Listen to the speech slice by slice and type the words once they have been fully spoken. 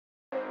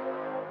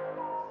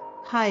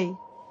Hi,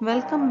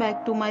 welcome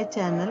back to my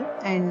channel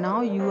and now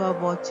you are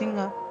watching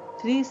a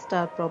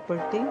 3-star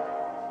property.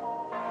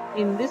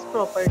 In this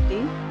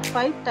property,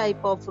 5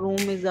 type of room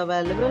is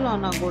available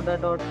on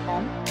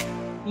agoda.com.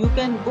 You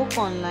can book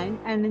online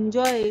and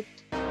enjoy it.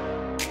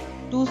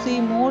 To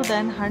see more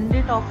than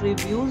 100 of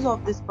reviews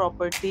of this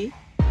property,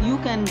 you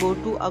can go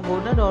to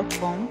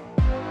agoda.com.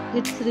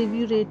 Its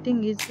review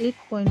rating is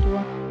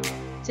 8.1.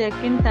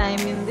 Check-in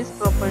time in this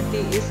property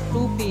is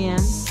 2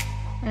 p.m.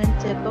 and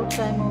check-out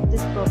time of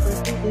this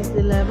property is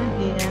 11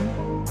 a.m.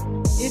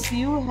 If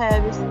you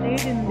have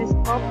stayed in this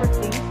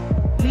property,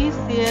 please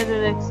share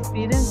your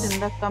experience in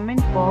the comment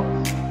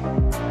box.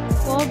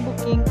 For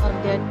booking or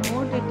get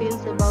more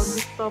details about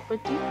this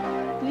property,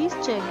 please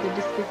check the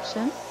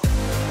description.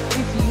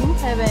 If you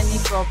have any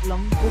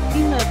problem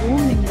booking a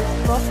room in this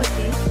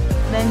property,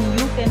 then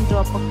you can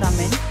drop a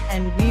comment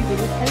and we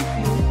will help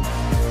you.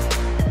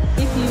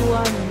 If you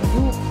are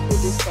new to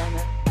this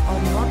channel or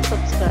not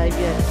subscribed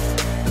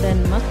yet, then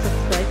must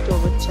subscribe to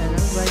our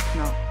channel right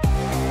now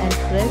and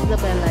press the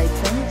bell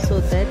icon so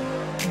that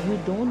you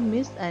don't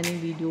miss any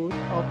videos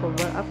of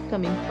our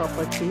upcoming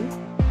property.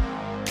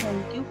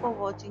 Thank you for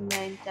watching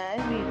the entire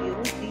video.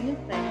 Dear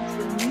friends,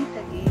 we'll meet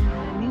again in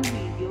a new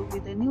video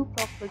with a new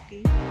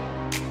property.